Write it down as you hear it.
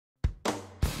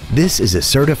This is a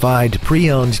certified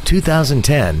pre-owned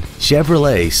 2010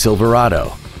 Chevrolet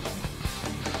Silverado.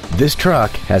 This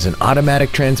truck has an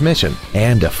automatic transmission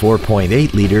and a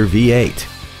 4.8-liter V8.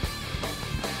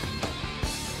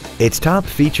 Its top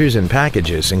features and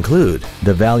packages include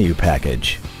the value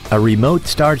package, a remote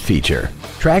start feature,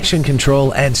 traction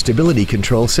control and stability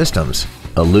control systems,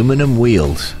 aluminum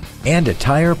wheels, and a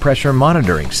tire pressure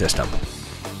monitoring system.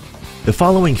 The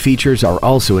following features are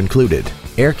also included: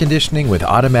 air conditioning with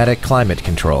automatic climate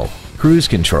control, cruise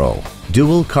control,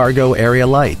 dual cargo area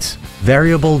lights,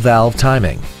 variable valve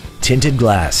timing, tinted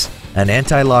glass, an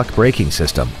anti-lock braking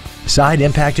system, side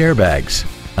impact airbags,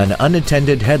 an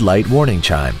unattended headlight warning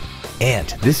chime, and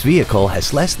this vehicle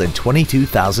has less than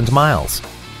 22,000 miles.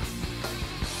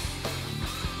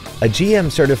 A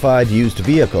GM-certified used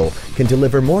vehicle can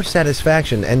deliver more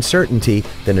satisfaction and certainty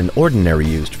than an ordinary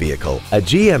used vehicle. A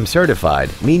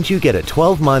GM-certified means you get a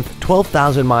 12-month,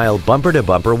 12,000-mile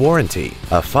bumper-to-bumper warranty,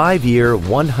 a 5-year,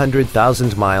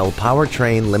 100,000-mile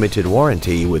powertrain limited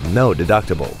warranty with no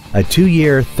deductible, a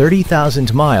 2-year,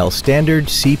 30,000-mile standard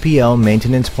CPO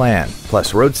maintenance plan,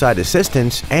 plus roadside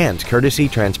assistance and courtesy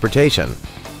transportation.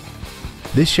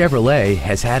 This Chevrolet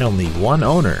has had only one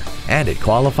owner, and it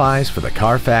qualifies for the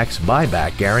Carfax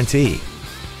buyback guarantee.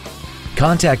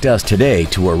 Contact us today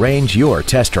to arrange your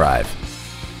test drive.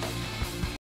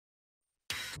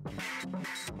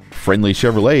 Friendly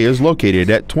Chevrolet is located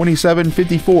at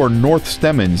 2754 North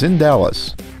Stemmons in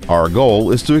Dallas. Our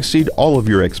goal is to exceed all of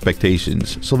your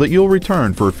expectations so that you'll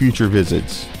return for future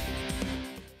visits.